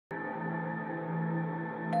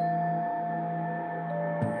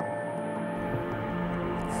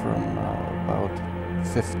from about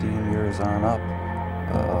 15 years on up,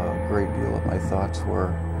 a great deal of my thoughts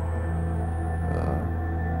were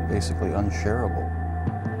basically unshareable.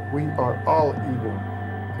 We are all evil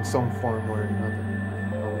in some form or another.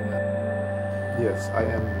 Yes, I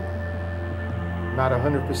am not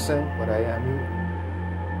 100%, but I am evil.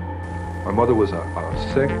 My mother was a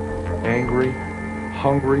sick, angry,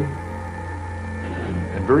 hungry,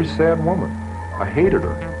 and very sad woman. I hated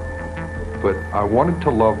her, but I wanted to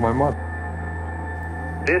love my mother.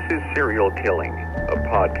 This is Serial Killing, a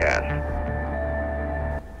podcast.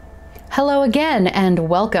 Hello again, and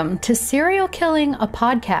welcome to Serial Killing, a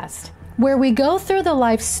podcast, where we go through the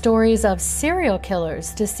life stories of serial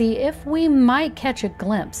killers to see if we might catch a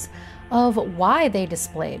glimpse of why they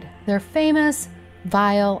displayed their famous,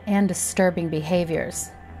 vile, and disturbing behaviors.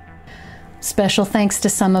 Special thanks to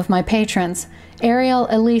some of my patrons: Ariel,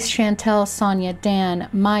 Elise, Chantel, Sonia, Dan,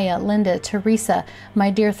 Maya, Linda, Teresa, my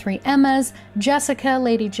dear three Emmas, Jessica,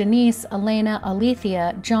 Lady Janice, Elena,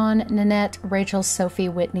 Alethea, John, Nanette, Rachel, Sophie,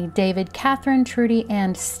 Whitney, David, Catherine, Trudy,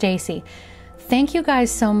 and Stacy. Thank you guys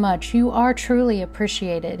so much. You are truly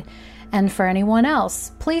appreciated. And for anyone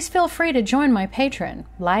else, please feel free to join my Patreon.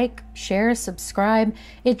 Like, share, subscribe.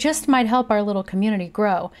 It just might help our little community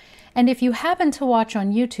grow. And if you happen to watch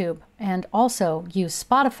on YouTube and also use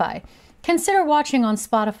Spotify, consider watching on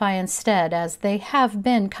Spotify instead, as they have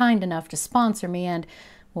been kind enough to sponsor me, and,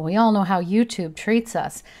 well, we all know how YouTube treats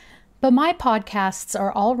us. But my podcasts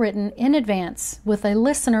are all written in advance with a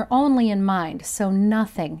listener only in mind, so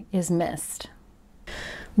nothing is missed.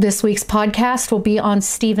 This week's podcast will be on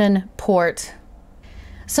Stephen Port.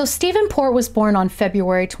 So Stephen Port was born on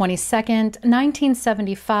February 22nd,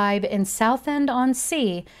 1975 in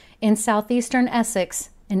Southend-on-Sea in southeastern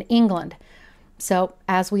Essex in England. So,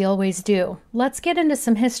 as we always do, let's get into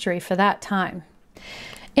some history for that time.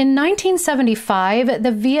 In 1975,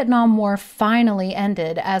 the Vietnam War finally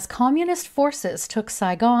ended as communist forces took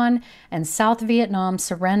Saigon and South Vietnam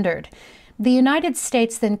surrendered. The United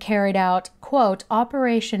States then carried out, quote,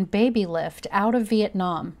 Operation Baby Lift out of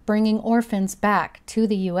Vietnam, bringing orphans back to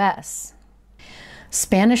the U.S.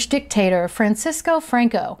 Spanish dictator Francisco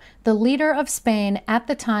Franco, the leader of Spain at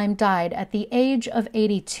the time, died at the age of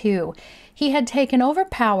 82. He had taken over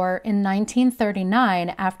power in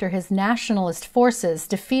 1939 after his nationalist forces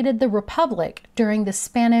defeated the Republic during the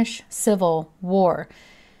Spanish Civil War.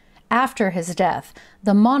 After his death,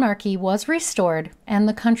 the monarchy was restored and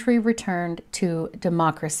the country returned to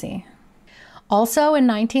democracy. Also in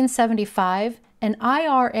 1975, an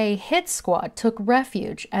IRA hit squad took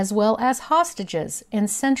refuge as well as hostages in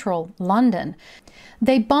central London.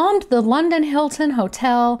 They bombed the London Hilton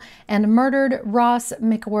Hotel and murdered Ross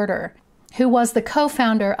McWhirter, who was the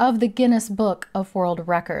co-founder of the Guinness Book of World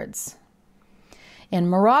Records. In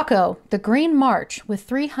Morocco, the Green March with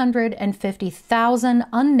 350,000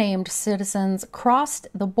 unnamed citizens crossed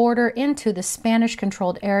the border into the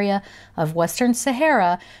Spanish-controlled area of Western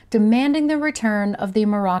Sahara, demanding the return of the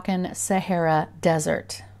Moroccan Sahara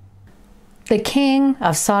Desert. The King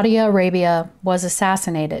of Saudi Arabia was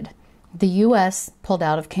assassinated. The U.S. pulled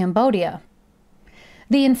out of Cambodia.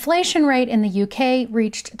 The inflation rate in the UK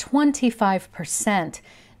reached 25%.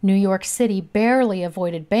 New York City barely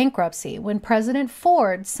avoided bankruptcy when President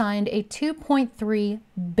Ford signed a $2.3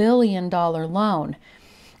 billion loan.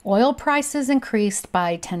 Oil prices increased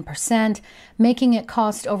by 10%, making it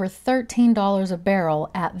cost over $13 a barrel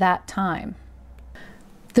at that time.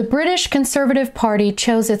 The British Conservative Party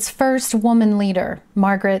chose its first woman leader,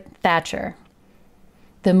 Margaret Thatcher.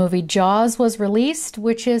 The movie Jaws was released,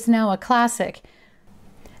 which is now a classic.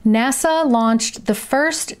 NASA launched the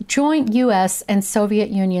first joint U.S. and Soviet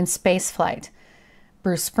Union spaceflight.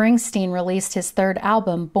 Bruce Springsteen released his third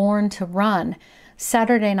album, Born to Run.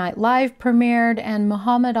 Saturday Night Live premiered, and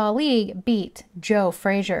Muhammad Ali beat Joe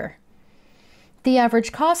Frazier. The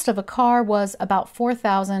average cost of a car was about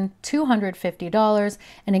 $4,250,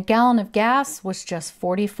 and a gallon of gas was just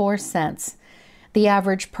 44 cents. The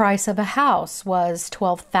average price of a house was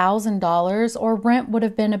 $12,000, or rent would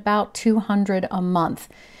have been about $200 a month.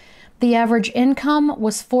 The average income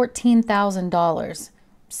was $14,000.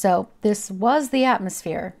 So this was the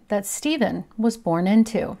atmosphere that Stephen was born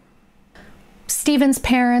into. Stephen's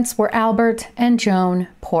parents were Albert and Joan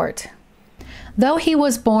Port. Though he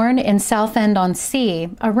was born in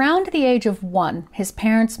Southend-on-Sea, around the age of 1, his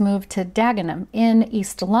parents moved to Dagenham in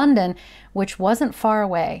East London, which wasn't far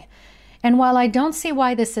away. And while I don't see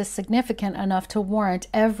why this is significant enough to warrant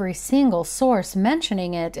every single source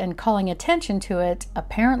mentioning it and calling attention to it,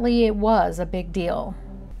 apparently it was a big deal.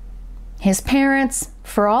 His parents,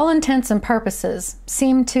 for all intents and purposes,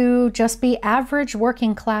 seemed to just be average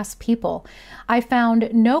working class people. I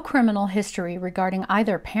found no criminal history regarding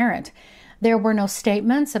either parent. There were no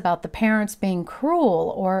statements about the parents being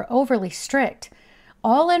cruel or overly strict.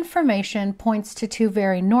 All information points to two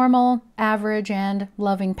very normal, average, and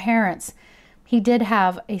loving parents. He did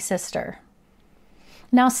have a sister.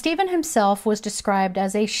 Now, Stephen himself was described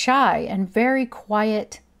as a shy and very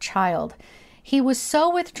quiet child. He was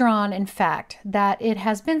so withdrawn, in fact, that it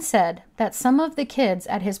has been said that some of the kids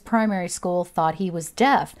at his primary school thought he was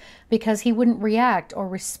deaf because he wouldn't react or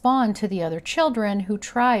respond to the other children who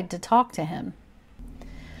tried to talk to him.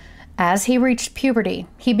 As he reached puberty,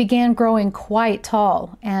 he began growing quite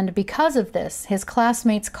tall, and because of this, his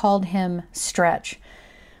classmates called him Stretch.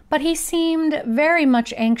 But he seemed very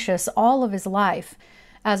much anxious all of his life.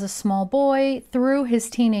 As a small boy, through his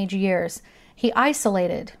teenage years, he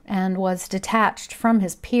isolated and was detached from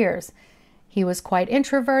his peers. He was quite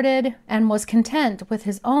introverted and was content with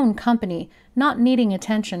his own company, not needing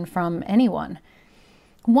attention from anyone.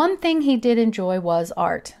 One thing he did enjoy was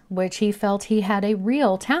art, which he felt he had a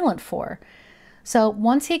real talent for. So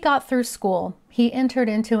once he got through school, he entered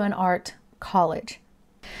into an art college.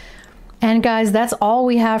 And guys, that's all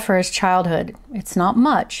we have for his childhood. It's not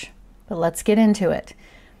much, but let's get into it.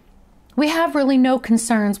 We have really no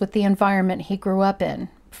concerns with the environment he grew up in.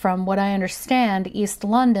 From what I understand, East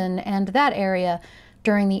London and that area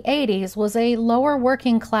during the 80s was a lower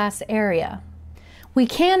working class area. We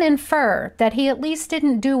can infer that he at least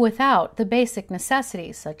didn't do without the basic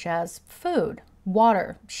necessities such as food,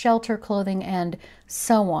 water, shelter, clothing, and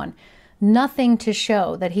so on. Nothing to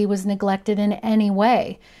show that he was neglected in any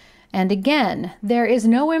way. And again, there is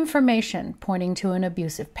no information pointing to an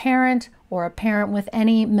abusive parent or a parent with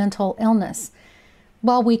any mental illness.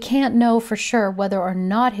 While we can't know for sure whether or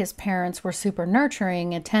not his parents were super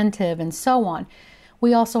nurturing, attentive, and so on,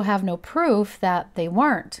 we also have no proof that they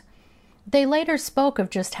weren't. They later spoke of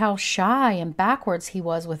just how shy and backwards he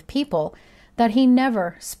was with people, that he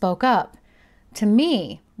never spoke up. To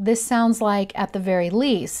me, this sounds like, at the very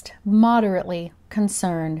least, moderately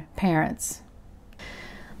concerned parents.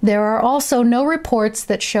 There are also no reports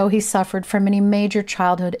that show he suffered from any major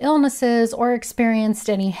childhood illnesses or experienced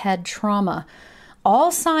any head trauma.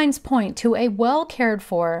 All signs point to a well cared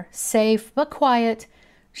for, safe but quiet,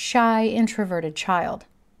 shy, introverted child.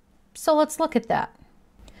 So let's look at that.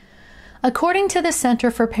 According to the Center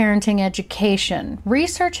for Parenting Education,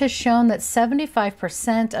 research has shown that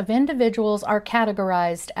 75% of individuals are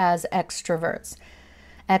categorized as extroverts.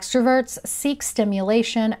 Extroverts seek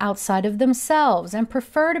stimulation outside of themselves and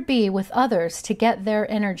prefer to be with others to get their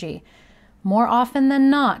energy. More often than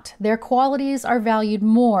not, their qualities are valued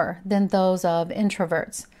more than those of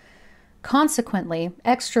introverts. Consequently,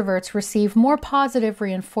 extroverts receive more positive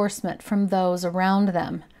reinforcement from those around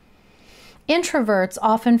them. Introverts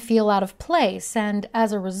often feel out of place and,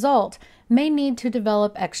 as a result, may need to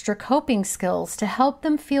develop extra coping skills to help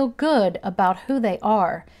them feel good about who they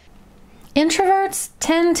are. Introverts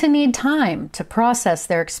tend to need time to process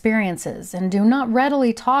their experiences and do not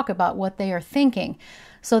readily talk about what they are thinking,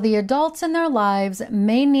 so the adults in their lives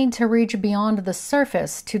may need to reach beyond the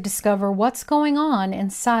surface to discover what's going on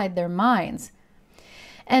inside their minds.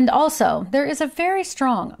 And also, there is a very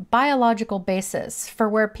strong biological basis for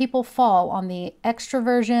where people fall on the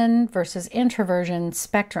extroversion versus introversion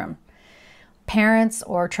spectrum. Parents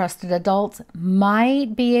or trusted adults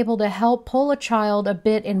might be able to help pull a child a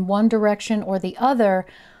bit in one direction or the other,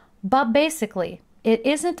 but basically, it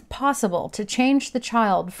isn't possible to change the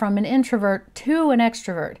child from an introvert to an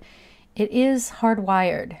extrovert. It is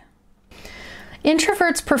hardwired.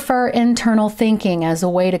 Introverts prefer internal thinking as a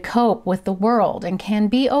way to cope with the world and can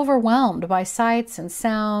be overwhelmed by sights and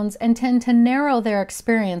sounds and tend to narrow their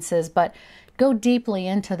experiences but go deeply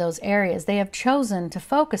into those areas they have chosen to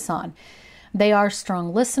focus on. They are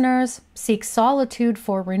strong listeners, seek solitude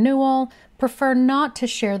for renewal, prefer not to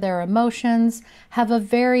share their emotions, have a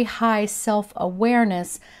very high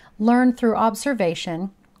self-awareness, learn through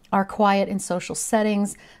observation, are quiet in social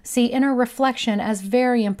settings, see inner reflection as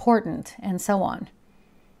very important, and so on.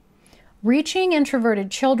 Reaching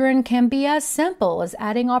introverted children can be as simple as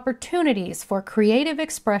adding opportunities for creative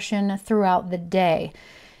expression throughout the day.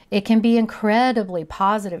 It can be an incredibly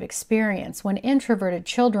positive experience when introverted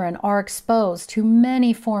children are exposed to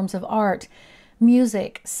many forms of art,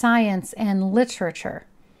 music, science, and literature.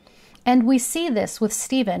 And we see this with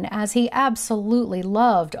Stephen, as he absolutely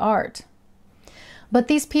loved art. But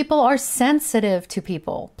these people are sensitive to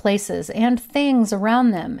people, places, and things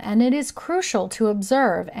around them, and it is crucial to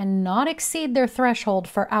observe and not exceed their threshold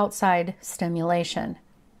for outside stimulation.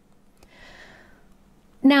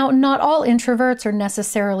 Now, not all introverts are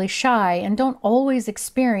necessarily shy and don't always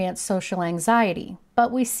experience social anxiety,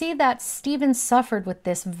 but we see that Stephen suffered with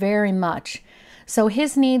this very much, so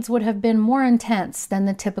his needs would have been more intense than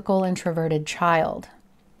the typical introverted child.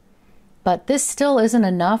 But this still isn't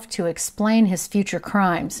enough to explain his future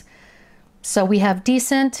crimes. So we have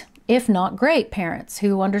decent, if not great, parents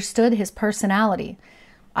who understood his personality.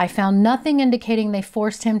 I found nothing indicating they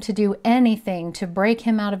forced him to do anything to break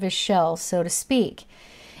him out of his shell, so to speak.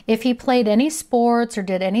 If he played any sports or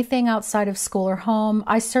did anything outside of school or home,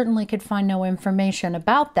 I certainly could find no information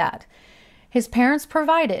about that. His parents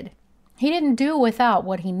provided. He didn't do without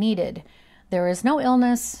what he needed. There is no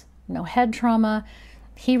illness, no head trauma.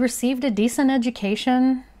 He received a decent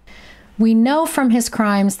education. We know from his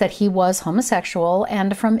crimes that he was homosexual,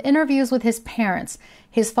 and from interviews with his parents,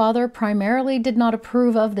 his father primarily did not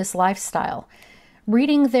approve of this lifestyle.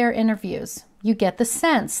 Reading their interviews, you get the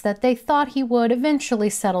sense that they thought he would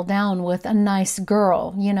eventually settle down with a nice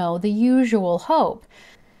girl, the usual hope.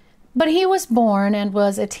 But he was born and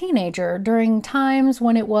was a teenager during times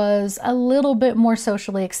when it was a little bit more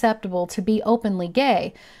socially acceptable to be openly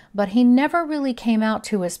gay, but he never really came out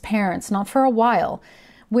to his parents, not for a while,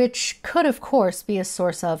 which could, of course, be a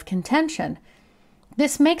source of contention.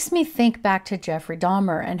 This makes me think back to Jeffrey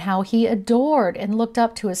Dahmer and how he adored and looked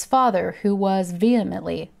up to his father, who was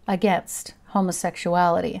vehemently against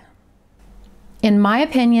homosexuality. In my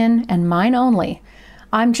opinion, and mine only,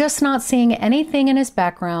 I'm just not seeing anything in his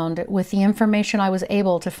background with the information I was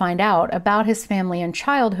able to find out about his family and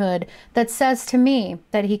childhood that says to me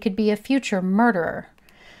that he could be a future murderer.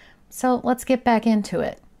 So let's get back into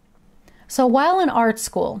it. So while in art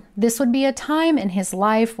school, this would be a time in his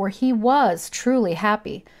life where he was truly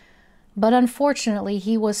happy. But unfortunately,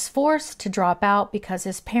 he was forced to drop out because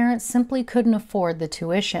his parents simply couldn't afford the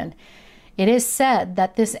tuition. It is said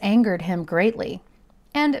that this angered him greatly.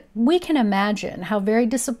 And we can imagine how very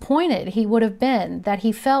disappointed he would have been that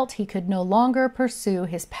he felt he could no longer pursue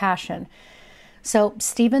his passion. So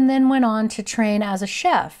Stephen then went on to train as a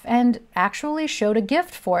chef and actually showed a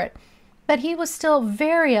gift for it. But he was still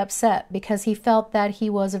very upset because he felt that he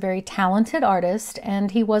was a very talented artist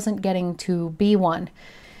and he wasn't getting to be one.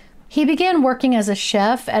 He began working as a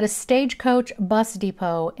chef at a Stagecoach bus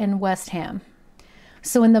depot in West Ham.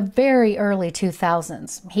 So in the very early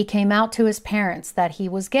 2000s, he came out to his parents that he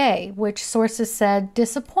was gay, which sources said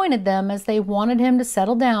disappointed them as they wanted him to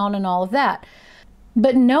settle down and all of that.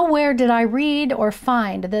 But nowhere did I read or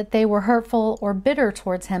find that they were hurtful or bitter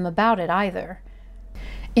towards him about it either.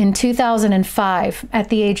 In 2005, at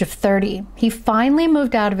the age of 30, he finally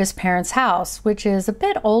moved out of his parents' house, which is a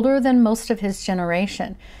bit older than most of his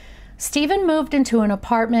generation. Stephen moved into an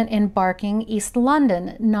apartment in Barking, East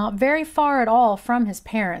London, not very far at all from his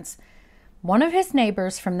parents. One of his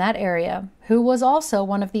neighbors from that area, who was also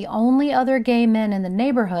one of the only other gay men in the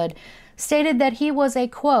neighborhood, stated that he was a,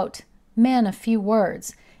 quote, man of few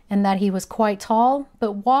words, and that he was quite tall,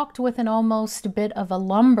 but walked with an almost bit of a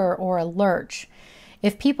lumber or a lurch.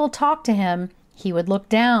 If people talked to him, he would look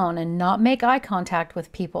down and not make eye contact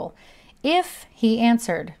with people. If he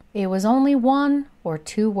answered, it was only one or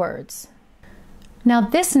two words. Now,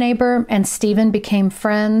 this neighbor and Stephen became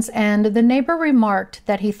friends, and the neighbor remarked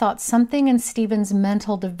that he thought something in Stephen's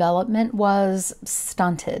mental development was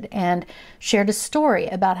stunted and shared a story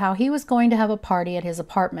about how he was going to have a party at his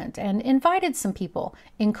apartment and invited some people,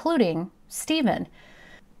 including Stephen.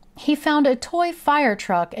 He found a toy fire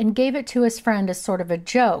truck and gave it to his friend as sort of a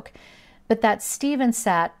joke, but that Stephen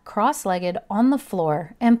sat cross-legged on the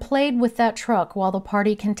floor and played with that truck while the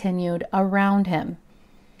party continued around him.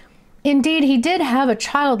 Indeed, he did have a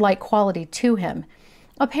childlike quality to him.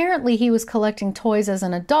 Apparently, he was collecting toys as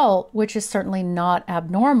an adult, which is certainly not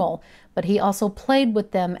abnormal, but he also played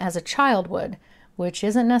with them as a child would, which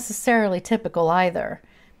isn't necessarily typical either.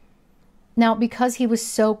 Now, because he was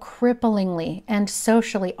so cripplingly and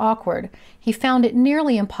socially awkward, he found it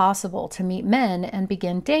nearly impossible to meet men and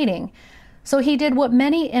begin dating. So he did what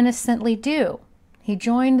many innocently do. He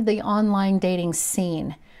joined the online dating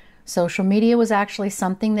scene. Social media was actually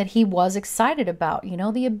something that he was excited about,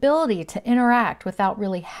 the ability to interact without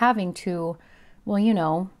really having to,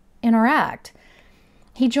 interact.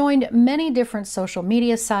 He joined many different social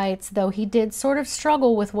media sites, though he did sort of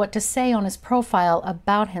struggle with what to say on his profile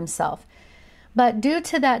about himself. But due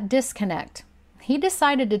to that disconnect, he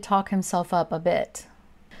decided to talk himself up a bit.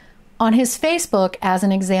 On his Facebook, as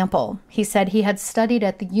an example, he said he had studied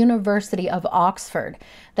at the University of Oxford,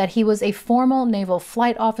 that he was a formal naval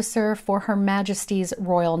flight officer for Her Majesty's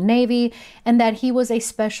Royal Navy, and that he was a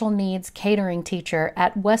special needs catering teacher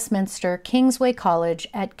at Westminster Kingsway College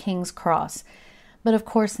at King's Cross. But of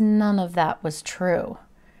course, none of that was true.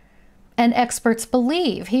 and experts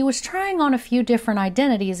believe he was trying on a few different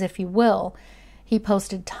identities, if you will. He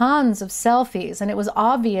posted tons of selfies, and it was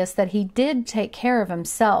obvious that he did take care of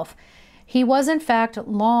himself. He was, in fact,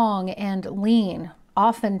 long and lean,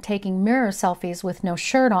 often taking mirror selfies with no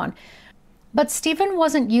shirt on. But Stephen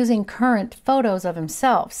wasn't using current photos of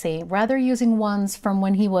himself, see, rather using ones from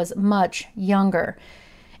when he was much younger.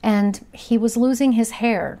 And he was losing his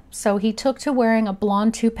hair, so he took to wearing a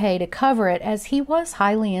blonde toupee to cover it, as he was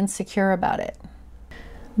highly insecure about it.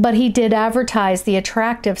 But he did advertise the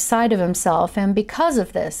attractive side of himself, and because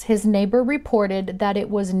of this, his neighbor reported that it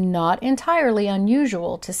was not entirely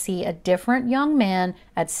unusual to see a different young man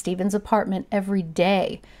at Stephen's apartment every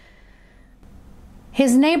day.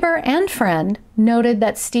 His neighbor and friend noted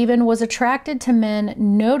that Stephen was attracted to men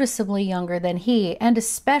noticeably younger than he, and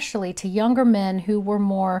especially to younger men who were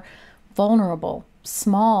more vulnerable,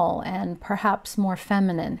 small, and perhaps more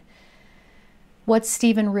feminine. What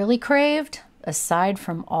Stephen really craved, aside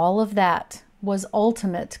from all of that, was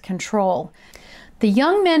ultimate control. The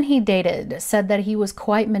young men he dated said that he was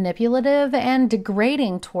quite manipulative and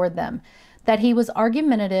degrading toward them, that he was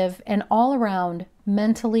argumentative and all around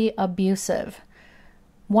mentally abusive.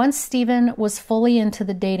 Once Stephen was fully into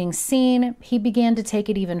the dating scene, he began to take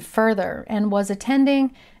it even further and was attending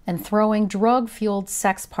and throwing drug-fueled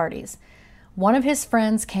sex parties. One of his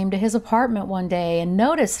friends came to his apartment one day and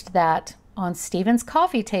noticed that on Stephen's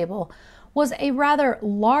coffee table was a rather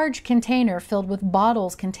large container filled with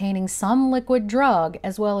bottles containing some liquid drug,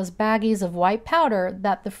 as well as baggies of white powder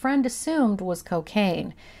that the friend assumed was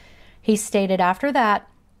cocaine. He stated after that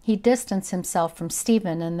he distanced himself from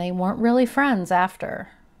Stephen, and they weren't really friends after.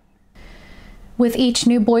 With each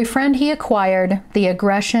new boyfriend he acquired, the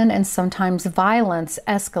aggression and sometimes violence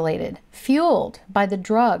escalated, fueled by the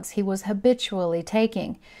drugs he was habitually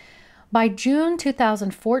taking. By June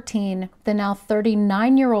 2014, the now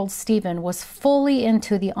 39-year-old Stephen was fully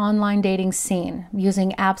into the online dating scene,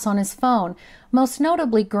 using apps on his phone, most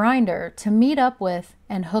notably Grindr, to meet up with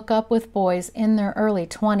and hook up with boys in their early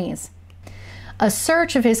 20s. A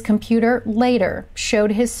search of his computer later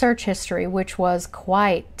showed his search history, which was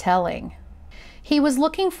quite telling. He was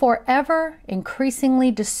looking for ever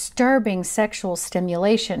increasingly disturbing sexual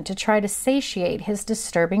stimulation to try to satiate his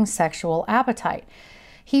disturbing sexual appetite.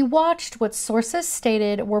 He watched what sources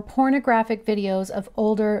stated were pornographic videos of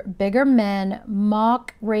older, bigger men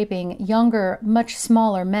mock raping younger, much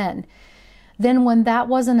smaller men. Then when that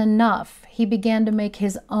wasn't enough, he began to make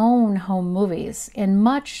his own home movies in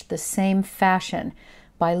much the same fashion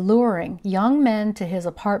by luring young men to his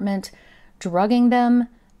apartment, drugging them,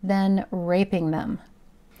 then raping them.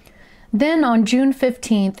 Then on June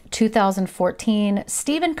 15, 2014,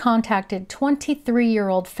 Stephen contacted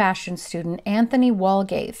 23-year-old fashion student Anthony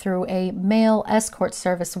Walgate through a male escort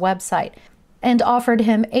service website and offered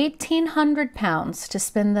him £1,800 to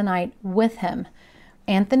spend the night with him.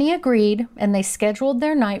 Anthony agreed, and they scheduled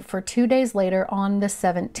their night for 2 days later on the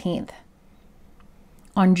 17th.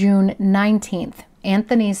 On June 19th,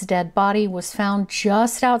 Anthony's dead body was found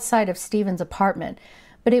just outside of Stephen's apartment,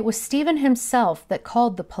 but it was Stephen himself that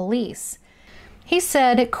called the police. He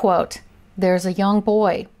said, quote, "There's a young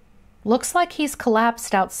boy. Looks like he's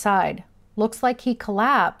collapsed outside. Looks like he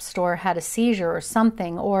collapsed or had a seizure or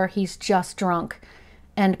something, or he's just drunk."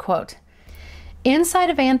 End quote.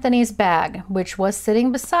 Inside of Anthony's bag, which was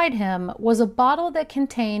sitting beside him, was a bottle that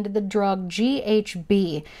contained the drug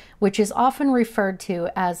GHB, which is often referred to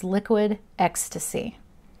as liquid ecstasy.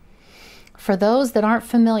 For those that aren't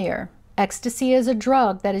familiar, ecstasy is a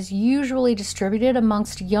drug that is usually distributed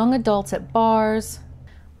amongst young adults at bars,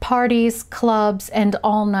 parties, clubs, and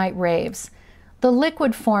all-night raves. The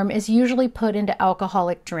liquid form is usually put into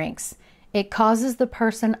alcoholic drinks. It causes the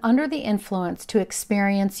person under the influence to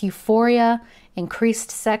experience euphoria,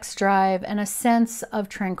 increased sex drive, and a sense of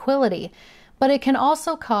tranquility, but it can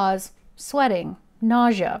also cause sweating,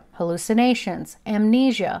 nausea, hallucinations,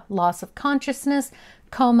 amnesia, loss of consciousness,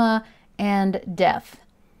 coma, and death.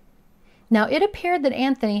 Now, it appeared that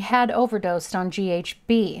Anthony had overdosed on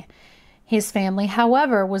GHB. His family,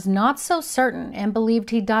 however, was not so certain and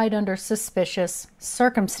believed he died under suspicious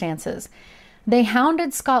circumstances. They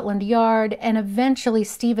hounded Scotland Yard, and eventually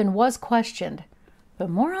Stephen was questioned. But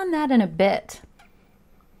more on that in a bit.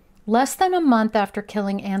 Less than a month after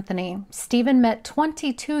killing Anthony, Stephen met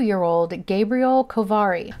 22-year-old Gabriel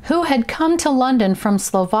Kovari, who had come to London from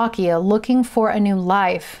Slovakia looking for a new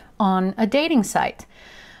life on a dating site.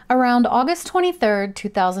 Around August 23,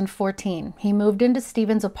 2014, he moved into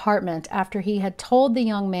Stephen's apartment after he had told the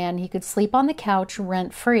young man he could sleep on the couch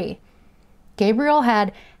rent-free. Gabriel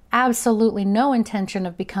had absolutely no intention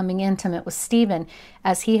of becoming intimate with Stephen,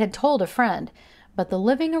 as he had told a friend, but the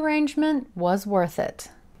living arrangement was worth it.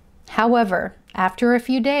 However, after a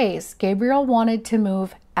few days, Gabriel wanted to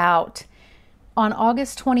move out. On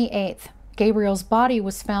August 28th, Gabriel's body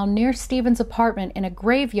was found near Stephen's apartment in a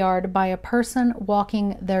graveyard by a person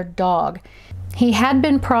walking their dog. He had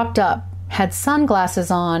been propped up, had sunglasses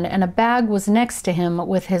on, and a bag was next to him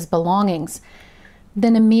with his belongings.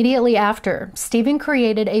 Then immediately after, Stephen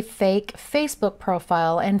created a fake Facebook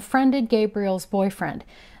profile and friended Gabriel's boyfriend,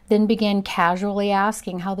 then began casually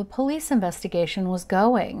asking how the police investigation was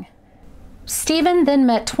going. Stephen then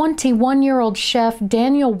met 21-year-old chef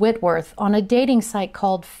Daniel Whitworth on a dating site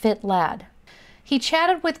called Fit Lad. He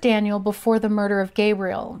chatted with Daniel before the murder of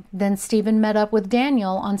Gabriel. Then Stephen met up with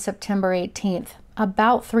Daniel on September 18th,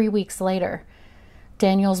 about 3 weeks later.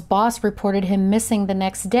 Daniel's boss reported him missing the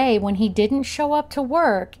next day when he didn't show up to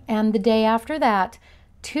work, and the day after that,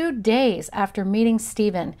 2 days after meeting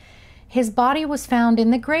Stephen, his body was found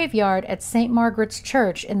in the graveyard at St. Margaret's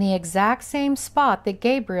Church in the exact same spot that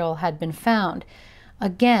Gabriel had been found.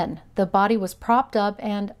 Again, the body was propped up,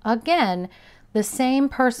 and again, the same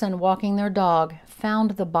person walking their dog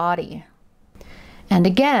found the body. And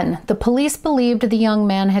again, the police believed the young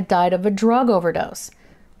man had died of a drug overdose.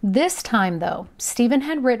 This time, though, Stephen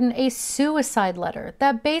had written a suicide letter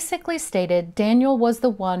that basically stated Daniel was the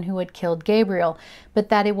one who had killed Gabriel, but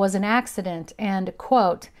that it was an accident and,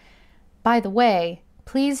 quote, "By the way,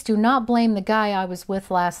 please do not blame the guy I was with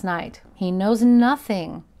last night. He knows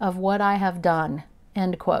nothing of what I have done,"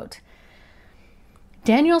 end quote.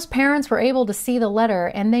 Daniel's parents were able to see the letter,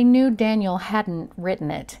 and they knew Daniel hadn't written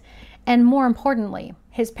it. And more importantly,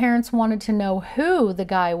 his parents wanted to know who the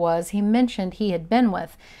guy was he mentioned he had been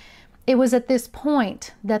with. It was at this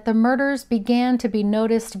point that the murders began to be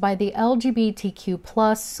noticed by the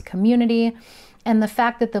LGBTQ+ community, and the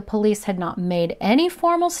fact that the police had not made any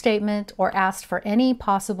formal statement or asked for any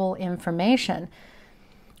possible information.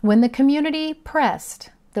 When the community pressed,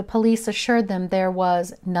 the police assured them there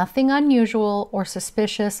was nothing unusual or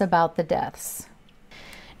suspicious about the deaths.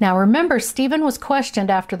 Now remember, Stephen was questioned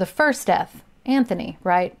after the first death, Anthony,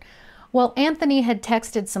 right? Well, Anthony had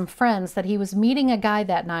texted some friends that he was meeting a guy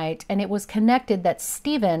that night, and it was connected that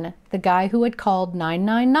Stephen, the guy who had called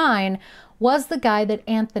 999, was the guy that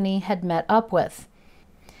Anthony had met up with.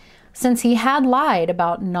 Since he had lied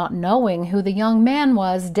about not knowing who the young man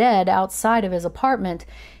was dead outside of his apartment,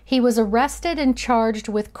 he was arrested and charged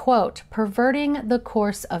with, quote, perverting the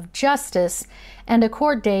course of justice, and a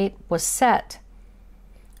court date was set.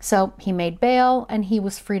 So he made bail and he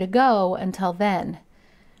was free to go until then.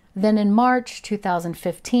 Then in March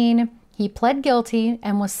 2015, he pled guilty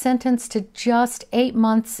and was sentenced to just 8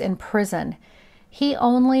 months in prison. He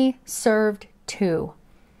only served 2.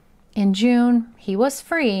 In June, he was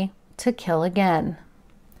free to kill again.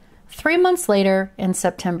 3 months later, in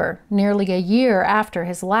September, nearly a year after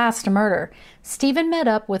his last murder, Stephen met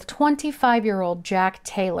up with 25-year-old Jack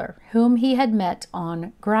Taylor, whom he had met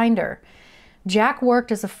on Grindr. Jack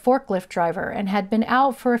worked as a forklift driver and had been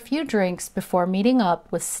out for a few drinks before meeting up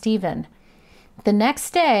with Stephen. The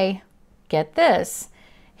next day, get this,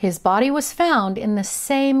 his body was found in the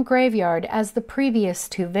same graveyard as the previous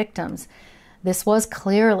 2 victims. This was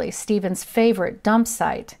clearly Stephen's favorite dump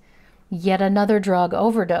site. Yet another drug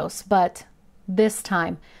overdose, but this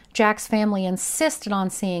time, Jack's family insisted on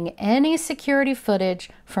seeing any security footage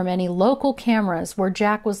from any local cameras where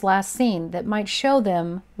Jack was last seen that might show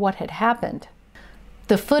them what had happened.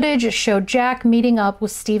 The footage showed Jack meeting up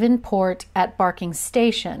with Stephen Port at Barking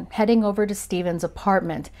Station, heading over to Stephen's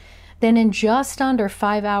apartment. Then in just under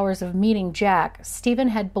 5 hours of meeting Jack, Stephen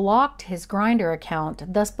had blocked his Grindr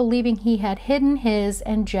account, thus believing he had hidden his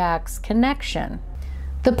and Jack's connection.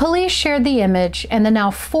 The police shared the image, and the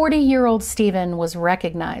now 40-year-old Stephen was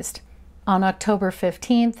recognized. On October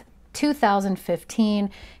 15th,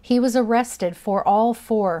 2015, he was arrested for all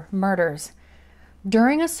 4 murders.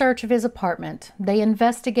 During a search of his apartment, they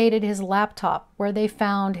investigated his laptop, where they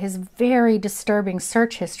found his very disturbing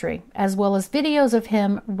search history, as well as videos of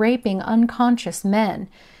him raping unconscious men.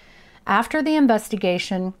 After the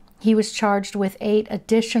investigation, he was charged with 8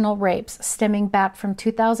 additional rapes stemming back from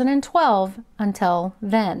 2012 until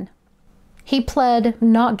then. He pled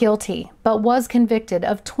not guilty, but was convicted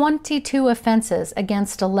of 22 offenses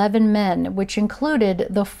against 11 men, which included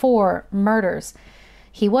the 4 murders.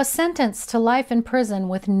 He was sentenced to life in prison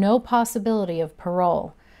with no possibility of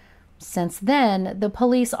parole. Since then, the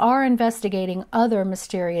police are investigating other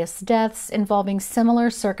mysterious deaths involving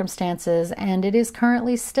similar circumstances, and it is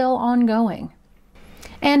currently still ongoing.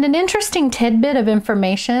 And an interesting tidbit of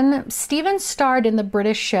information, Stephen starred in the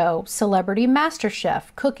British show Celebrity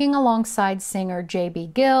MasterChef, cooking alongside singer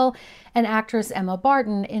J.B. Gill and actress Emma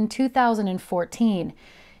Barton in 2014.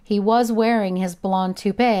 He was wearing his blonde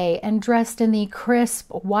toupee and dressed in the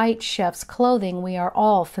crisp white chef's clothing we are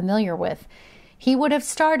all familiar with. He would have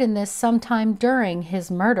starred in this sometime during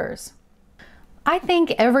his murders. I think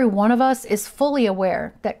every one of us is fully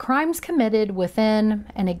aware that crimes committed within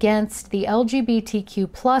and against the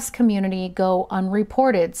LGBTQ+ community go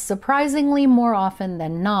unreported, surprisingly more often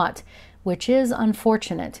than not, which is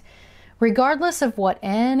unfortunate. Regardless of what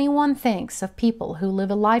anyone thinks of people who live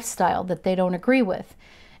a lifestyle that they don't agree with,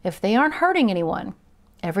 if they aren't hurting anyone,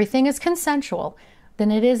 everything is consensual, then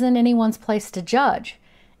it isn't anyone's place to judge.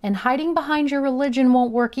 And hiding behind your religion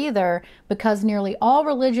won't work either, because nearly all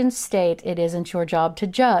religions state it isn't your job to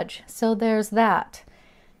judge. So there's that.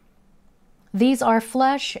 These are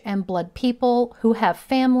flesh and blood people who have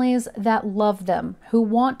families that love them, who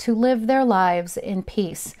want to live their lives in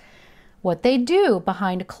peace. What they do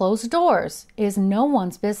behind closed doors is no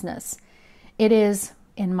one's business. It is,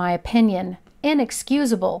 in my opinion,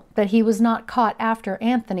 inexcusable that he was not caught after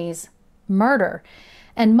Anthony's murder,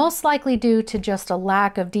 and most likely due to just a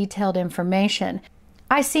lack of detailed information.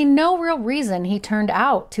 I see no real reason he turned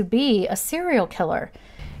out to be a serial killer.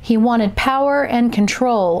 He wanted power and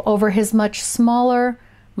control over his much smaller,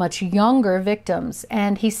 much younger victims,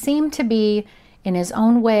 and he seemed to be, in his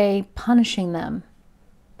own way, punishing them.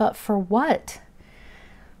 But for what?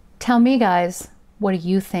 Tell me, guys, what do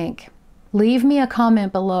you think? Leave me a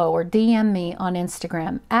comment below or DM me on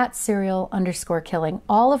Instagram at serial_killing.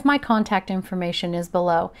 All of my contact information is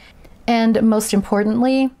below. And most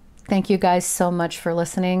importantly, thank you guys so much for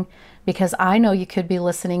listening, because I know you could be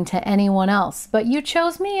listening to anyone else, but you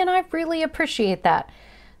chose me and I really appreciate that.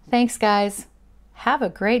 Thanks, guys. Have a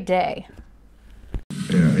great day.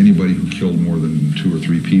 Anybody who killed more than 2 or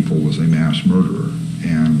 3 people was a mass murderer,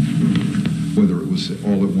 and whether it was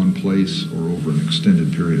all at one place or over an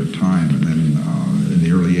extended period of time. And then in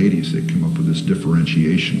the early 80s, they came up with this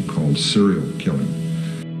differentiation called serial killing.